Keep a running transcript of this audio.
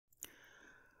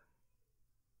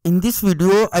In this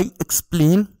video, I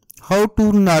explain how to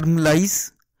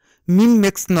normalize,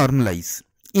 min-max normalize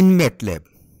in Matlab.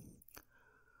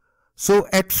 So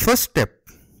at first step,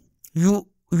 you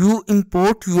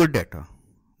import your data.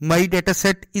 My data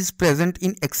set is present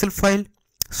in Excel file,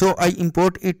 so I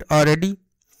import it already.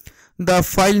 The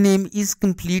file name is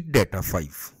complete data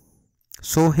 5.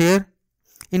 So here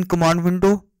in command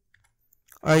window,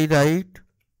 I write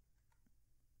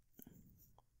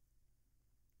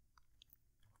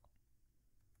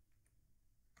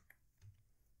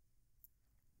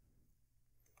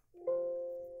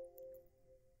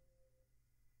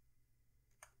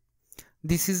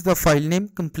this is the file name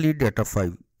complete data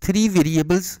 5. 3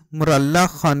 variables Muralla,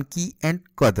 Khanki and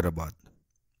Qadrabad.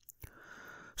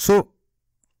 So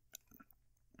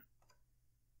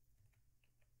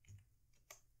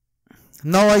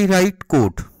now I write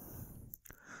code.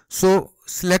 So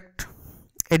select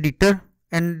editor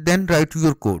and then write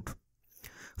your code.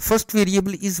 First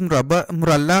variable is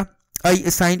Muralla. I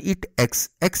assign it x.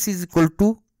 X is equal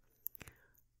to,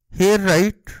 here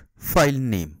write file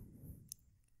name.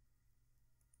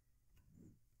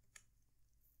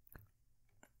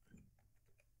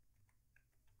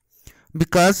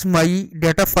 Because my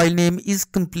data file name is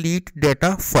complete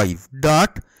data 5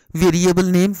 dot variable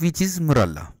name which is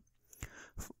Muralla.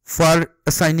 For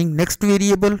assigning next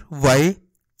variable y,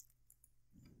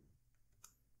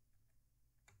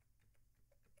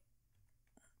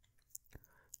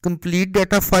 complete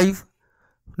data 5,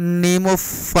 name of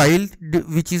file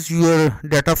which is your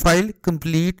data file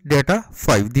complete data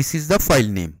 5, this is the file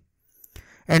name,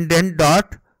 and then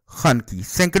dot Khanki.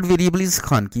 Second variable is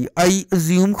Khanki. I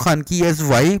assume Khanki as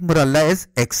y, Muralla as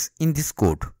x in this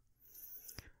code.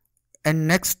 And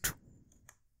next,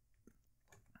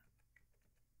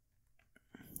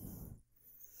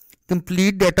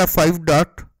 complete data 5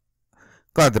 dot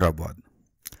Qadrabad.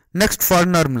 Next, for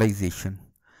normalization,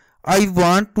 I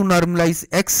want to normalize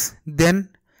x, then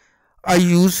I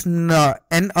use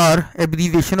NR,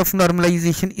 abbreviation of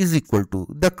normalization is equal to,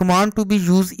 the command to be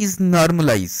used is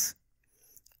normalize.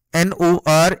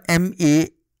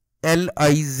 Normalize.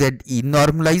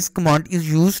 Normalize command is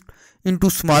used into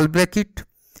small bracket.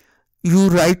 You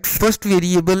write first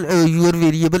variable, your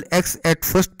variable x at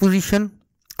first position,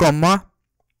 comma,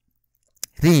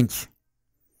 range.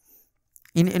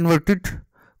 In inverted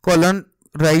colon,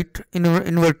 write in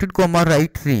inverted comma,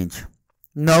 write range.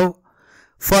 Now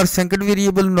for second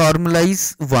variable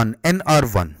normalize 1,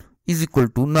 NR1 is equal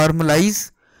to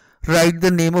normalize. Write the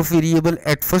name of variable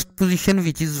at first position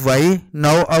which is y.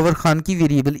 Now our Khanki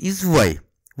variable is y.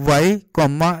 Y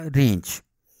comma range.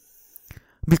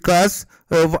 Because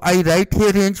I write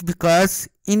here range because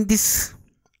in this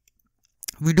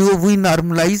video we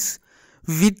normalize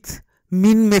with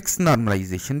min-max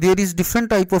normalization. There is different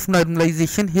type of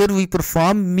normalization. Here we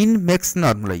perform min-max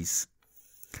normalize.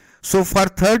 So for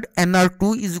third,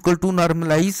 NR2 is equal to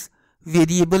normalize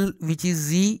variable which is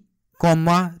z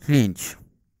comma range.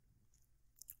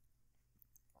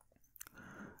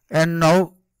 And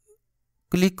now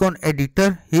click on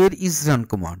editor. Here is run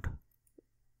command.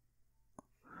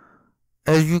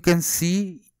 As you can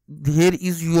see, here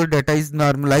is your data is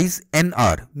normalized.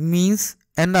 NR means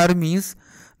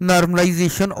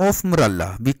normalization of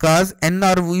Muralla, because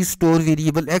NR we store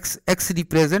variable x, x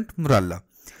represent Muralla.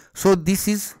 So this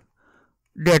is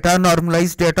data,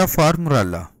 normalized data for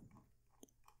Muralla.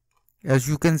 As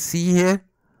you can see here,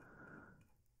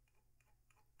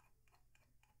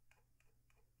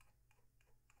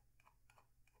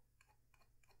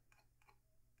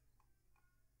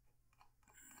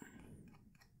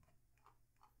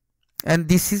 and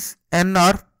this is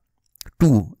NR2.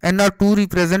 NR2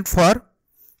 represent for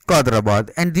Qadrabad,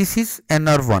 and this is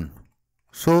NR1.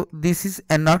 So this is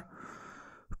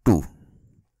NR2.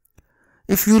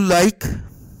 If you like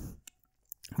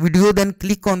video, then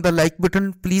click on the like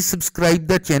button. Please subscribe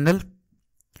the channel.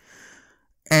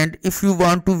 And if you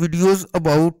want to videos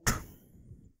about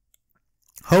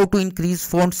how to increase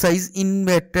font size in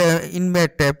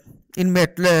Matlab,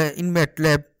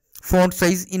 font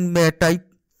size in Matype,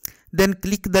 then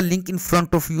click the link in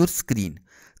front of your screen.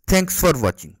 Thanks for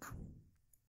watching.